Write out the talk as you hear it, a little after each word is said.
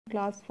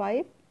Class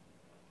 5.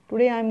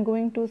 Today I am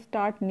going to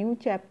start new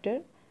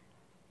chapter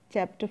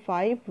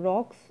 5,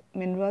 rocks,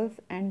 minerals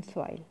and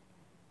soil.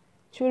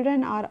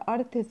 Children, our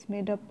earth is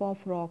made up of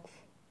rocks,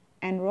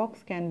 and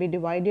rocks can be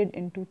divided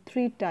into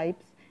three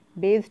types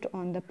based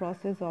on the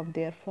process of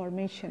their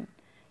formation.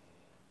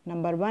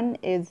 Number 1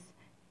 is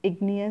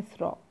igneous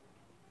rock.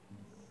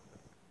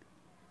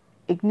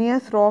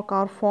 Igneous rock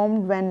are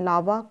formed when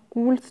lava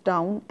cools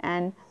down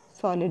and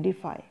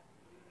solidify.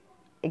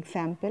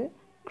 Example: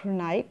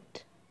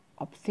 granite,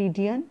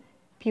 obsidian,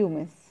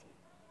 pumice.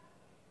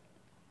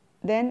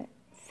 Then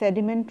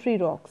sedimentary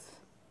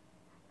rocks.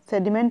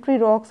 Sedimentary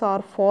rocks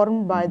are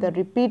formed by the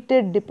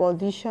repeated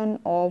deposition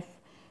of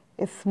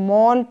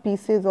small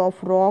pieces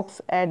of rocks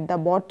at the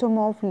bottom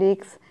of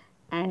lakes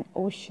and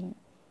ocean.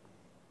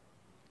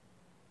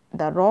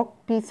 The rock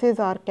pieces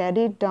are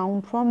carried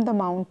down from the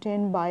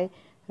mountain by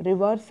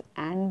rivers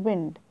and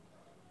wind.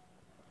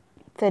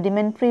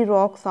 Sedimentary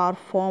rocks are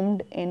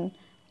formed in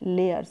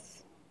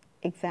layers.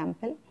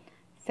 Example: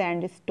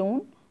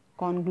 sandstone,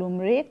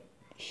 conglomerate,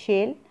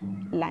 shale,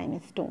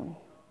 limestone.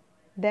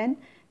 Then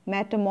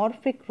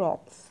metamorphic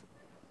rocks.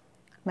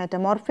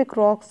 Metamorphic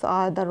rocks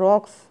are the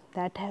rocks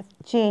that have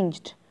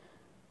changed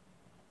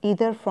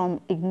either from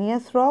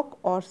igneous rock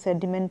or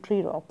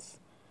sedimentary rocks.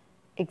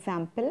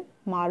 Example: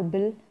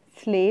 marble,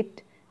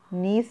 slate,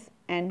 gneiss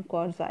and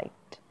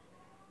quartzite.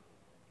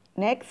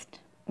 Next,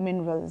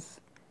 minerals.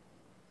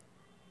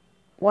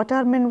 What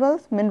are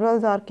minerals?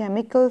 Minerals are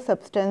chemical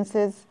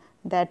substances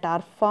that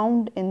are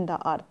found in the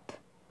earth.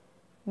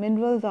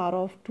 Minerals are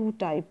of two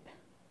types: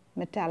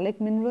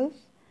 metallic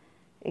minerals,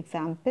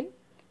 example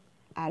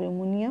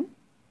aluminium,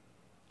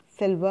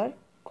 silver,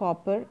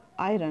 copper,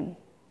 iron,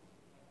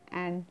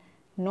 and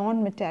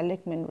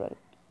non-metallic mineral,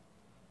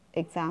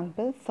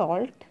 example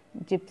salt,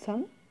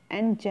 gypsum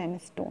and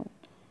gemstone.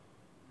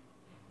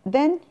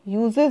 Then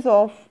uses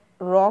of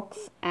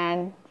rocks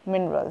and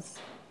minerals.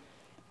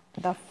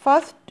 The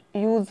first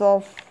use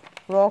of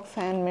rocks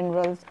and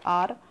minerals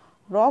are: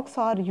 rocks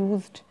are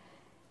used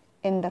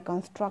in the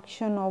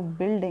construction of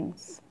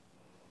buildings.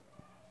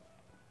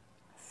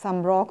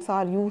 Some rocks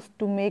are used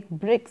to make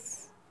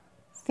bricks,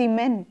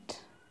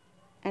 cement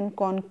and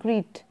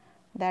concrete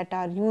that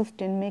are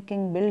used in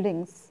making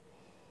buildings.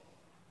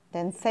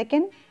 Then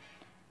second,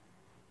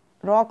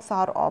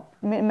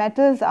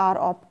 metals are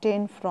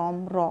obtained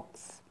from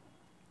rocks.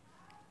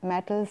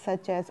 Metals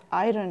such as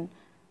iron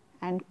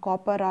and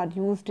copper are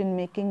used in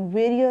making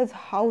various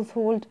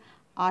household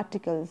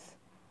articles.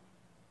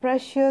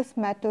 Precious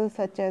metals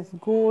such as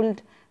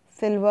gold,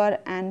 silver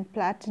and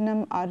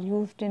platinum are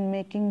used in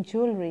making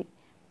jewelry.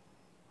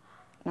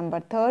 Number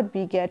third,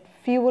 we get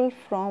fuel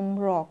from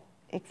rock.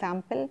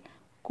 Example,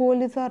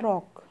 coal is a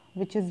rock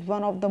which is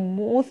one of the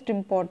most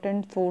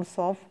important source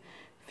of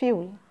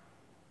fuel.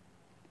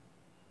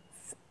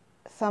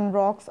 Some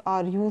rocks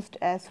are used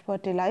as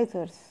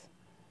fertilizers.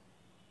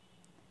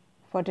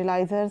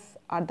 Fertilizers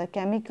are the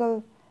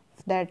chemicals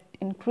that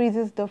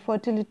increases the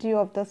fertility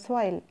of the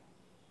soil.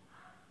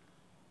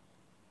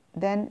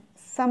 Then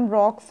some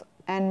rocks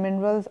and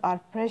minerals are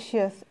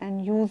precious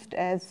and used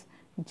as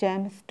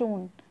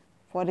gemstone.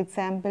 For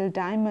example,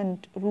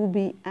 diamond,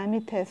 ruby,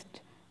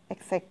 amethyst,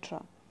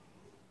 etc.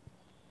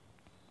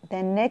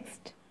 Then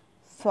next,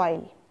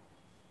 soil.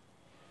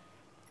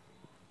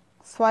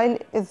 Soil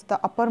is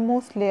the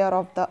uppermost layer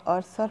of the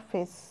earth's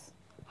surface.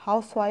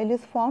 How soil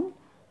is formed?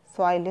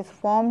 Soil is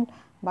formed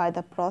by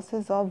the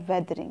process of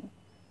weathering.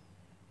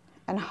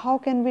 And how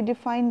can we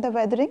define the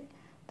weathering?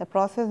 The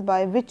process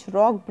by which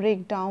rock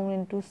break down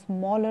into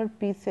smaller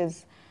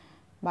pieces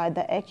by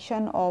the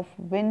action of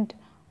wind,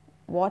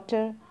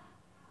 water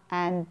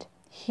and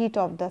heat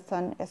of the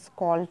sun is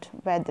called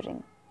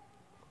weathering.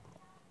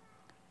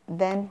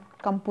 Then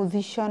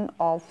composition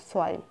of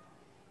soil.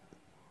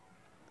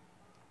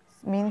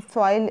 Means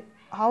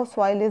how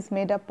soil is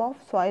made up of?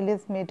 Soil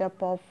is made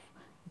up of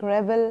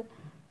gravel,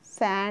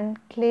 sand,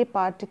 clay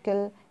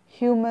particle,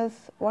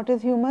 humus. What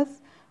is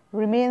humus?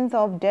 Remains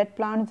of dead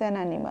plants and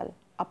animal.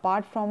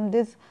 Apart from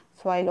this,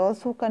 soil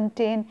also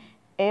contain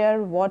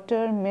air,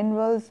 water,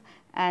 minerals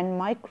and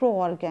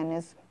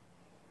microorganisms.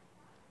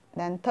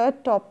 Then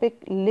third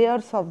topic,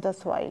 layers of the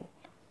soil.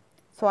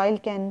 Soil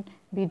can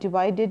be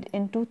divided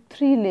into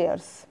three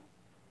layers.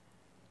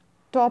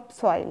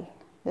 Topsoil.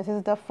 This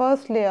is the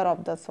first layer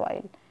of the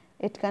soil.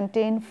 It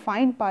contains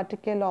fine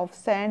particle of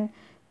sand,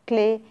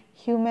 clay,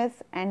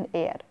 humus and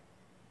air.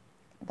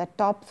 The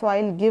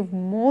topsoil give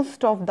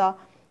most of the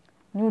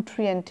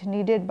nutrient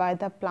needed by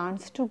the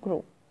plants to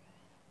grow.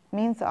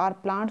 Means our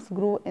plants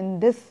grow in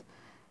this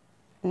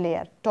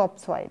layer,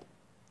 topsoil.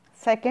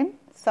 Second,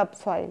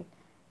 subsoil.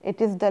 It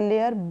is the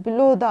layer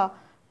below the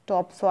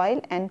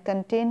topsoil and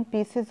contain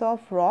pieces of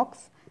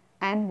rocks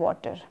and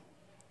water.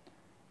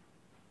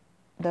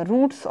 The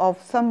roots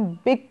of some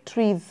big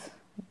trees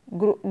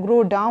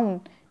grow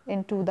down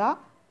into the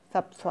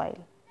subsoil.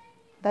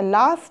 The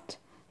last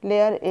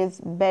layer is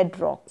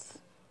bedrocks.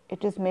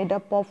 It is made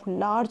up of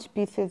large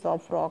pieces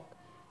of rock.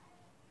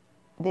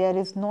 There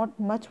is not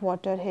much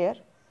water here.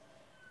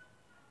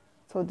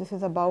 So this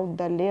is about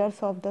the layers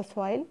of the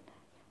soil.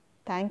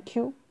 Thank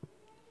you.